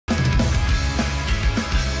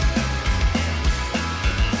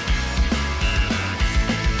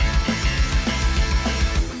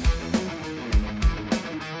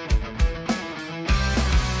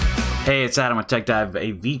Hey, it's Adam with Tech Dive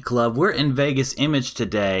AV Club. We're in Vegas Image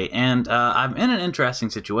today, and I'm in an interesting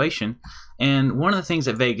situation. And one of the things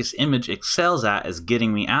that Vegas Image excels at is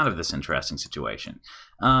getting me out of this interesting situation.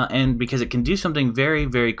 And because it can do something very,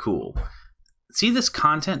 very cool. See this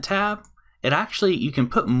Content tab? It actually, you can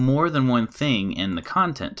put more than one thing in the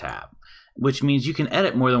Content tab, which means you can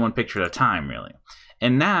edit more than one picture at a time, really.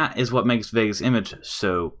 And that is what makes Vegas Image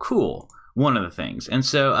so cool. One of the things. And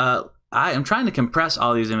so, I am trying to compress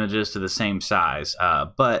all these images to the same size,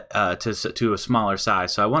 but to a smaller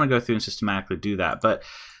size. So I want to go through and systematically do that. But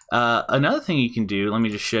another thing you can do, let me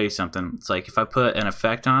just show you something. It's like if I put an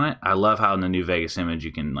effect on it, I love how in the new Vegas Image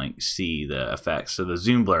you can like see the effects. So the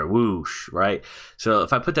zoom blur, whoosh, right? So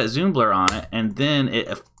if I put that zoom blur on it and then it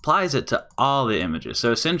applies it to all the images.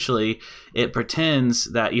 So essentially it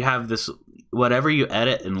pretends that you have this, whatever you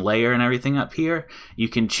edit and layer and everything up here, you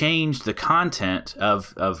can change the content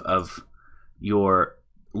of your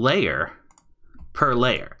layer per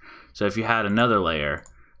layer. So if you had another layer,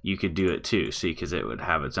 you could do it too. See, because it would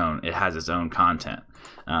have its own, it has its own content.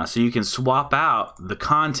 So you can swap out the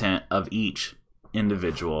content of each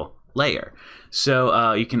individual layer.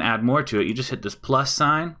 So you can add more to it. You just hit this plus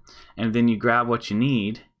sign and then you grab what you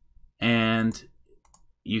need and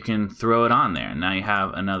you can throw it on there. And now you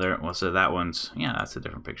have another, well, so that one's, yeah, that's a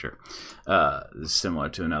different picture. Similar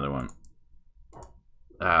to another one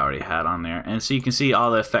I already had on there. And so you can see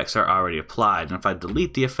all the effects are already applied. And if I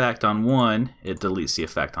delete the effect on one, it deletes the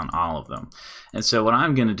effect on all of them. And so what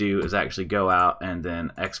I'm gonna do is actually go out and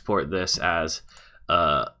then export this as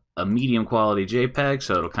a medium quality JPEG,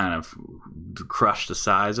 so it'll kind of crush the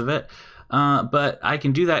size of it. But I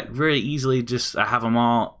can do that very easily. Just I have them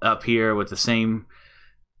all up here with the same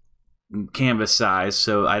canvas size,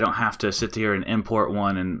 so I don't have to sit here and import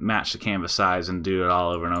one and match the canvas size and do it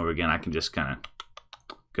all over and over again. I can just kind of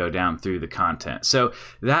go down through the content. So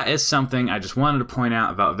that is something I just wanted to point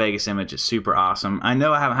out about Vegas Image. It's super awesome. I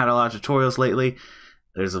know I haven't had a lot of tutorials lately.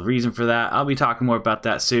 There's a reason for that. I'll be talking more about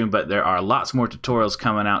that soon, but there are lots more tutorials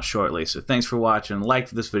coming out shortly. So thanks for watching. Like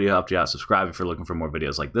if this video helped you out. Subscribe if you're looking for more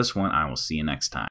videos like this one. I will see you next time.